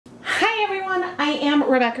am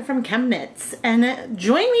Rebecca from ChemKnits, and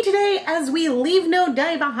join me today as we leave no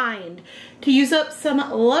dye behind to use up some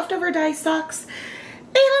leftover dye stocks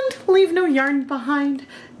and leave no yarn behind.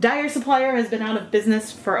 Dyer supplier has been out of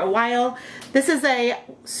business for a while. This is a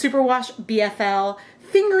Superwash BFL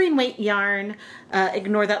fingering weight yarn.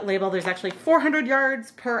 Ignore that label, there's actually 400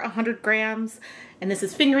 yards per 100 grams, and this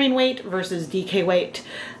is fingering weight versus DK weight.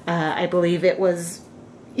 I believe it was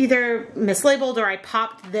either mislabeled or I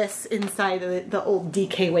popped this inside the old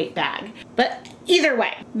DK weight bag. But either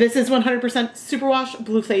way, this is 100% Superwash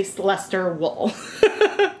Bluefaced Leicester wool.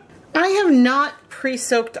 I have not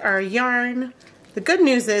pre-soaked our yarn. The good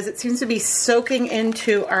news is it seems to be soaking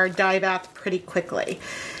into our dye bath pretty quickly.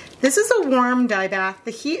 This is a warm dye bath.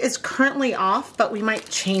 The heat is currently off, but we might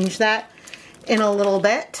change that in a little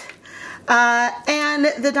bit. And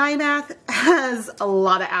the dye bath has a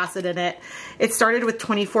lot of acid in it. It started with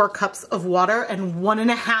 24 cups of water and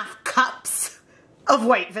 1.5 cups of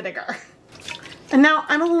white vinegar. And now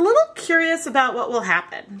I'm a little curious about what will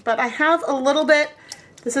happen, but I have a little bit.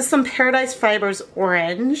 This is some Paradise Fibers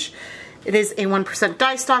orange. It is a 1%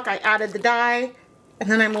 dye stock. I added the dye,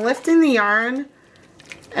 and then I'm lifting the yarn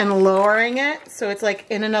and lowering it so it's like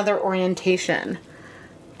in another orientation.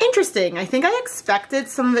 Interesting. I think I expected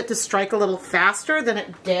some of it to strike a little faster than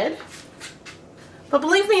it did. But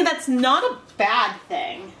believe me, that's not a bad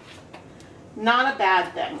thing. Not a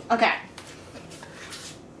bad thing. Okay.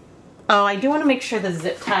 Oh, I do want to make sure the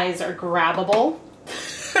zip ties are grabbable.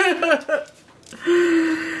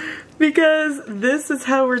 Because this is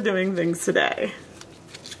how we're doing things today.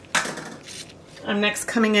 I'm next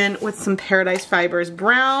coming in with some Paradise Fibers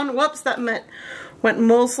brown. Whoops, that went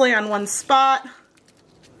mostly on one spot.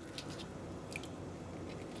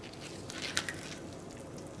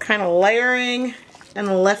 Kind of layering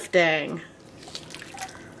and lifting.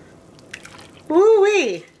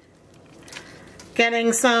 Woo-wee!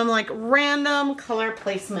 Getting some like random color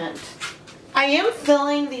placement. I am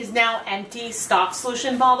filling these now empty stock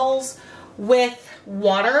solution bottles with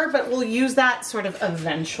water, but we'll use that sort of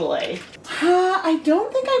eventually. I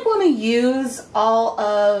don't think I want to use all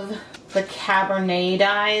of the Cabernet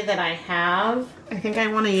dye that I have. I think I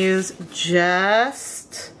want to use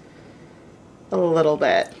just a little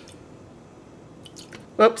bit.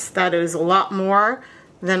 Whoops, that is a lot more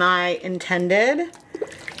than I intended,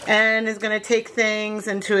 and is going to take things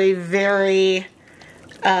into a very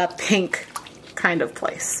pink kind of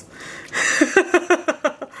place.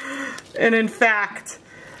 And in fact,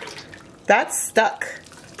 that stuck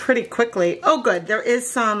pretty quickly. Oh good, there is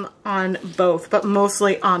some on both, but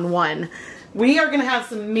mostly on one. We are going to have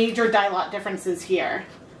some major dye lot differences here.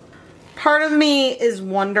 Part of me is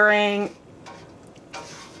wondering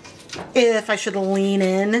if I should lean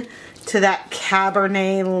in to that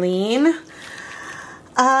Cabernet lean.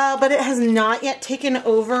 But it has not yet taken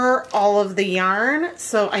over all of the yarn,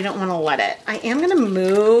 so I don't want to let it. I am going to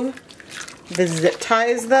move the zip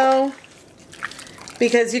ties though,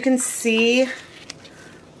 because you can see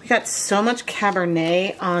we got so much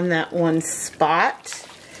Cabernet on that one spot.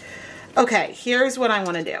 Okay, here's what I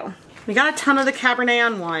want to do. We got a ton of the Cabernet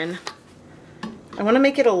on one. I want to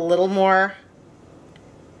make it a little more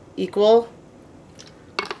equal.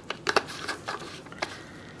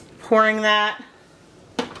 Pouring that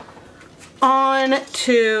on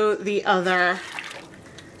to the other,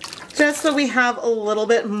 just so we have a little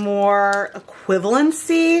bit more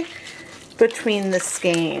equivalency between the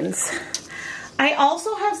skeins. I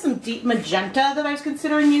also have some deep magenta that I was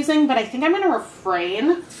considering using, but I think I'm going to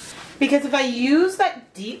refrain, because if I use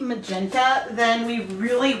that deep magenta, then we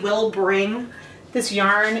really will bring this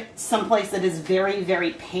yarn someplace that is very,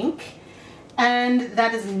 very pink, and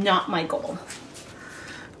that is not my goal.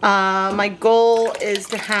 My goal is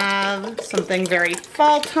to have something very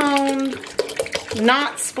fall toned,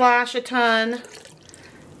 not splash a ton.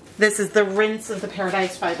 This is the rinse of the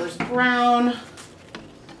Paradise Fibers brown,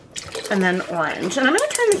 and then orange. And I'm going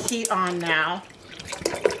to turn the heat on now,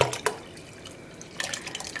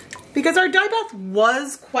 because our dye bath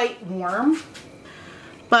was quite warm,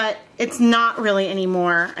 but it's not really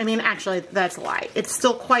anymore. I mean, actually, that's a lie. It's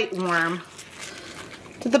still quite warm.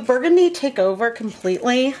 Did the burgundy take over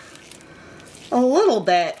completely? A little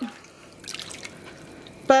bit.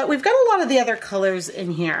 But we've got a lot of the other colors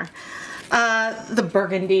in here. The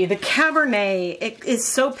burgundy, the Cabernet, it is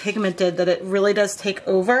so pigmented that it really does take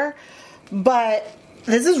over. But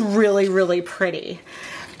this is really, really pretty.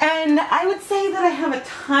 And I would say that I have a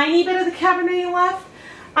tiny bit of the Cabernet left.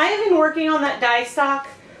 I have been working on that dye stock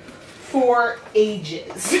for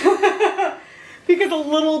ages. Because a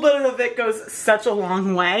little bit of it goes such a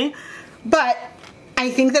long way. But I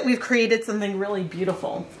think that we've created something really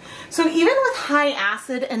beautiful. So even with high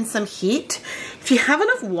acid and some heat, if you have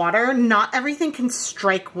enough water, not everything can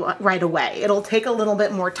strike right away. It'll take a little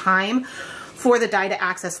bit more time for the dye to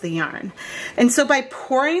access the yarn. And so by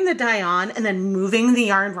pouring the dye on and then moving the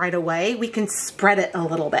yarn right away, we can spread it a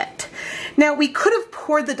little bit. Now we could have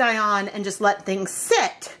poured the dye on and just let things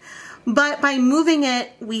sit, but by moving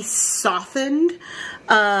it, we softened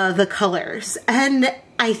the colors. And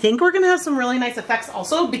I think we're gonna have some really nice effects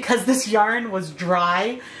also because this yarn was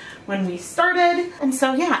dry when we started. And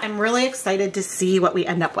so yeah, I'm really excited to see what we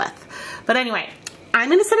end up with. But anyway, I'm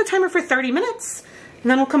gonna set a timer for 30 minutes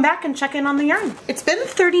and then we'll come back and check in on the yarn. It's been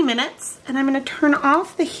 30 minutes and I'm gonna turn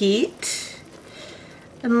off the heat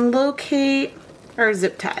and locate our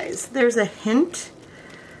zip ties. There's a hint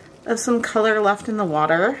of some color left in the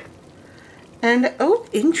water. And oh,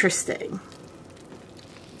 interesting.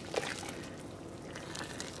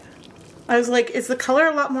 I was like, is the color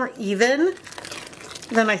a lot more even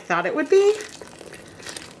than I thought it would be?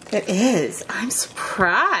 It is. I'm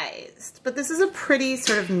surprised. But this is a pretty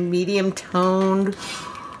sort of medium toned,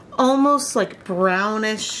 almost like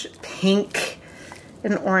brownish pink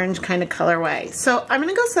and orange kind of colorway. So I'm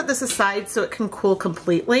gonna go set this aside so it can cool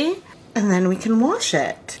completely and then we can wash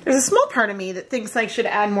it. There's a small part of me that thinks I should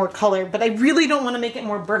add more color, but I really don't want to make it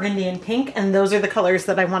more burgundy and pink, and those are the colors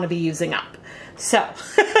that I want to be using up. So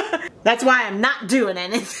that's why I'm not doing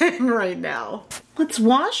anything right now. Let's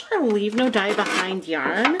wash our Leave No Dye Behind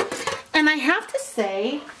yarn. And I have to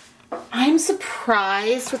say, I'm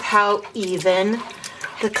surprised with how even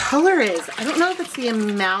the color is. I don't know if it's the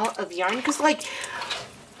amount of yarn, because like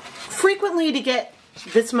frequently to get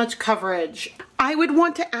this much coverage, I would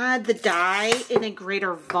want to add the dye in a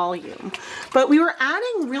greater volume. But we were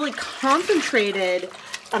adding really concentrated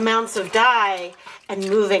amounts of dye and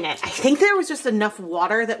moving it. I think there was just enough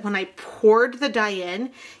water that when I poured the dye in,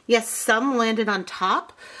 yes, some landed on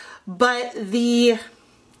top, but I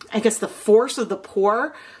guess the force of the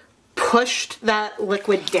pour pushed that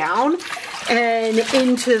liquid down and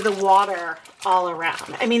into the water all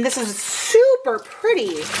around. I mean, this is super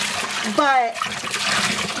pretty, but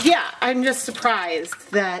yeah, I'm just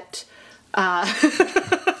surprised that, I'm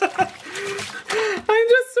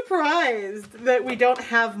just surprised that we don't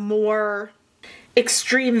have more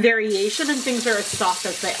extreme variation and things are as soft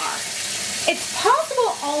as they are. It's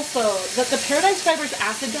possible also that the Paradise Fibers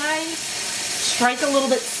acid dyes strike a little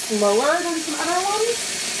bit slower than some other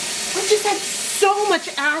ones. We just had so much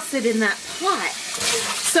acid in that pot.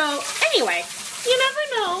 So anyway, you never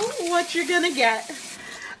know what you're gonna get.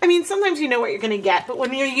 I mean, sometimes you know what you're gonna get, but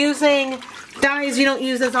when you're using dyes you don't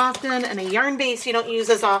use as often and a yarn base you don't use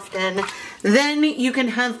as often, then you can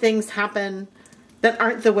have things happen that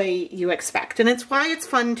aren't the way you expect. And it's why it's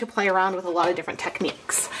fun to play around with a lot of different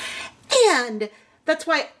techniques. And that's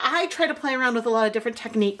why I try to play around with a lot of different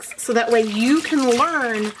techniques so that way you can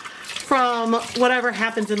learn from whatever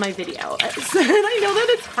happens in my video. And I know that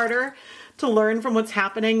it's harder to learn from what's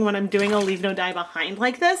happening when I'm doing a Leave No Dye Behind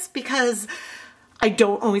like this because I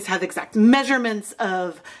don't always have exact measurements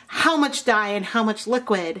of how much dye and how much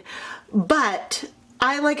liquid, but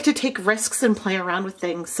I like to take risks and play around with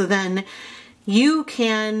things so then you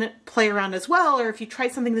can play around as well, or if you try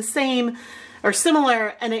something the same or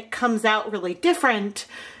similar and it comes out really different,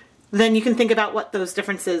 then you can think about what those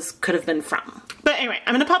differences could have been from. But anyway,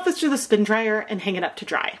 I'm gonna pop this through the spin dryer and hang it up to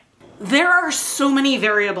dry. There are so many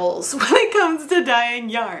variables when it comes to dyeing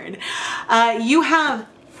yarn. You have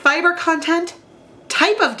fiber content,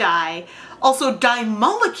 type of dye, also dye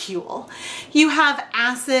molecule. You have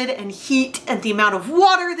acid and heat and the amount of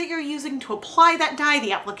water that you're using to apply that dye,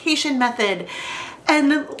 the application method,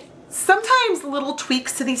 and sometimes little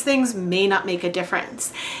tweaks to these things may not make a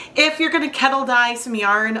difference. If you're gonna kettle dye some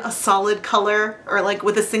yarn a solid color or like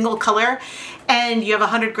with a single color and you have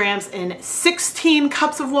 100 grams in 16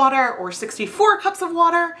 cups of water or 64 cups of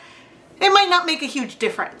water, it might not make a huge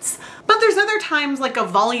difference. But there's other times like a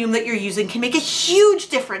volume that you're using can make a huge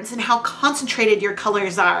difference in how concentrated your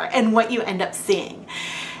colors are and what you end up seeing.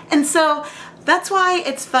 And so that's why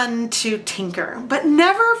it's fun to tinker, but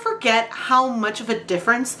never forget how much of a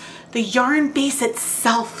difference the yarn base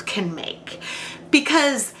itself can make.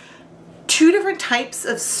 Because two different types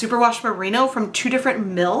of superwash merino from two different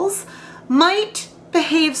mills might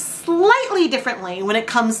behave slightly differently when it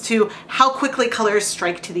comes to how quickly colors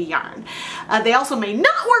strike to the yarn. They also may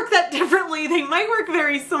not work that differently, they might work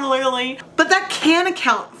very similarly, but that can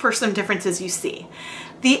account for some differences you see.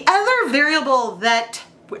 The other variable that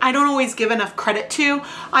I don't always give enough credit to,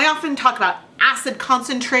 I often talk about acid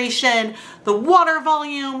concentration, the water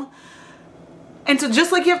volume, And so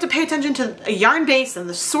just like you have to pay attention to a yarn base and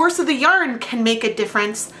the source of the yarn can make a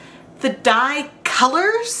difference, the dye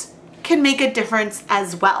colors can make a difference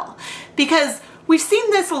as well. Because we've seen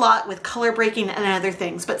this a lot with color breaking and other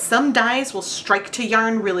things, but some dyes will strike to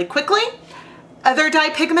yarn really quickly. Other dye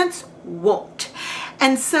pigments won't.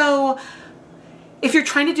 And so if you're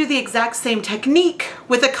trying to do the exact same technique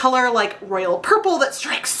with a color like royal purple that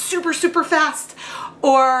strikes super, super fast,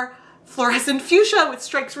 or fluorescent fuchsia which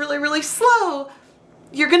strikes really, really slow,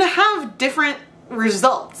 you're gonna have different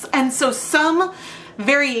results. And so some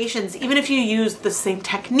variations, even if you use the same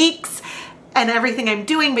techniques and everything I'm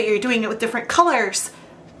doing, but you're doing it with different colors,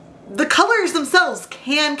 the colors themselves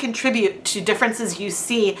can contribute to differences you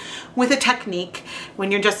see with a technique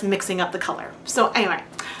when you're just mixing up the color. So anyway,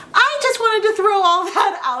 I just wanted to throw all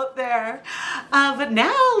that out there. But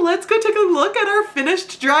now let's go take a look at our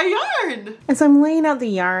finished dry yarn. As I'm laying out the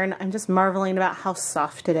yarn, I'm just marveling about how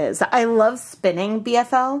soft it is. I love spinning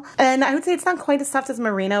BFL, and I would say it's not quite as soft as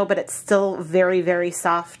merino, but it's still very, very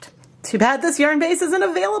soft. Too bad this yarn base isn't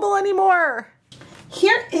available anymore.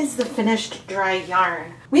 Here is the finished dry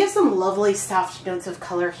yarn. We have some lovely soft notes of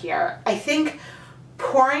color here. I think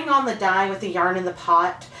pouring on the dye with the yarn in the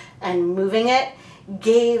pot and moving it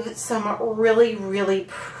gave some really, really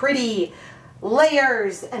pretty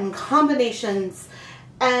layers and combinations.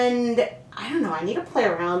 And I don't know, I need to play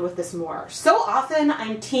around with this more. So often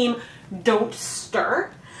I'm team don't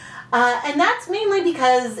stir. And that's mainly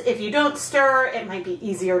because if you don't stir, it might be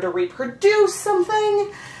easier to reproduce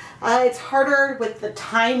something. It's harder with the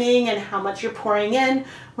timing and how much you're pouring in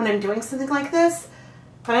when I'm doing something like this.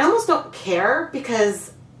 But I almost don't care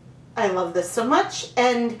because I love this so much,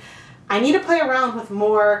 and I need to play around with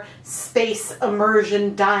more space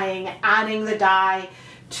immersion dyeing, adding the dye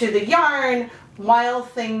to the yarn while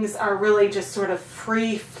things are really just sort of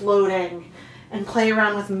free floating, and play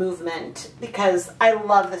around with movement because I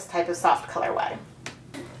love this type of soft colorway.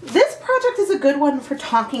 This project is a good one for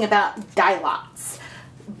talking about dye lots.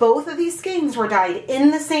 Both of these skeins were dyed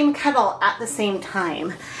in the same kettle at the same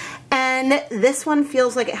time. And this one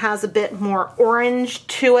feels like it has a bit more orange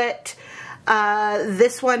to it.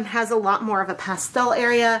 This one has a lot more of a pastel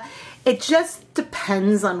area. It just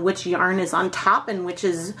depends on which yarn is on top and which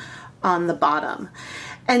is on the bottom.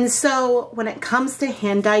 And so when it comes to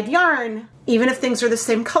hand-dyed yarn, even if things are the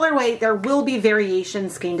same colorway, there will be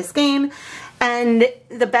variations skein to skein. And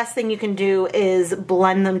the best thing you can do is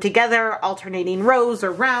blend them together, alternating rows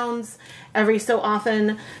or rounds every so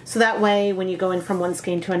often. So that way, when you go in from one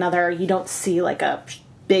skein to another, you don't see like a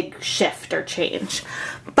big shift or change.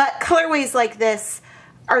 But colorways like this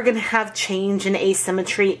are going to have change and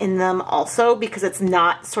asymmetry in them also, because it's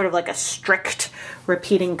not sort of like a strict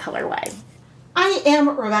repeating colorway. I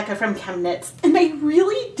am Rebecca from ChemKnits, and I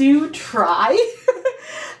really do try.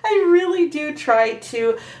 I really do try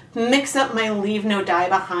to mix up my leave no dye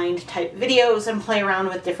behind type videos and play around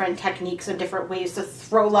with different techniques and different ways to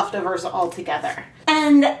throw leftovers all together.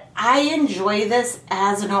 And I enjoy this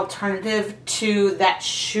as an alternative to that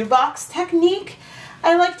shoebox technique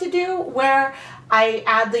I like to do, where I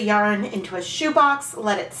add the yarn into a shoebox,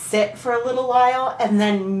 let it sit for a little while, and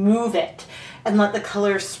then move it and let the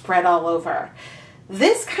colors spread all over.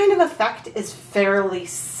 This kind of effect is fairly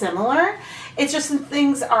similar. It's just when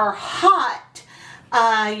things are hot,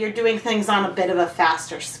 you're doing things on a bit of a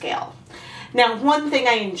faster scale. Now, one thing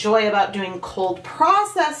I enjoy about doing cold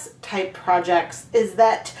process type projects is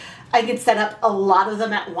that I can set up a lot of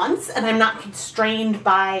them at once, and I'm not constrained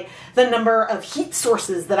by the number of heat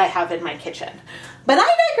sources that I have in my kitchen. But I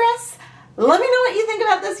digress. Let me know what you think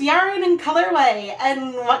about this yarn and colorway,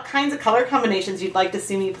 and what kinds of color combinations you'd like to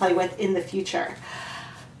see me play with in the future.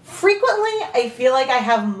 Frequently, I feel like I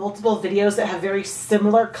have multiple videos that have very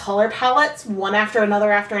similar color palettes, one after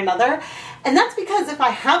another, and that's because if I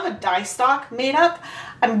have a dye stock made up,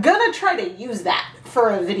 I'm gonna try to use that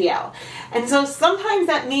for a video. And so sometimes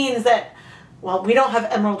that means that, well, we don't have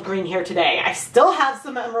emerald green here today. I still have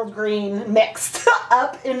some emerald green mixed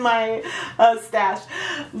up in my stash,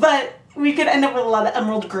 but we could end up with a lot of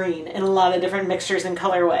emerald green in a lot of different mixtures and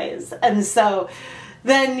colorways. And so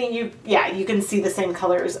then you can see the same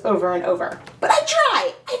colors over and over. But I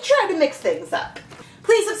try to mix things up.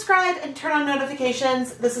 Please subscribe and turn on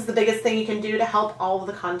notifications. This is the biggest thing you can do to help all of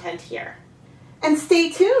the content here. And stay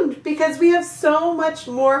tuned, because we have so much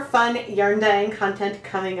more fun yarn dyeing content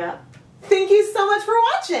coming up. Thank you so much for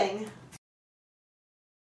watching.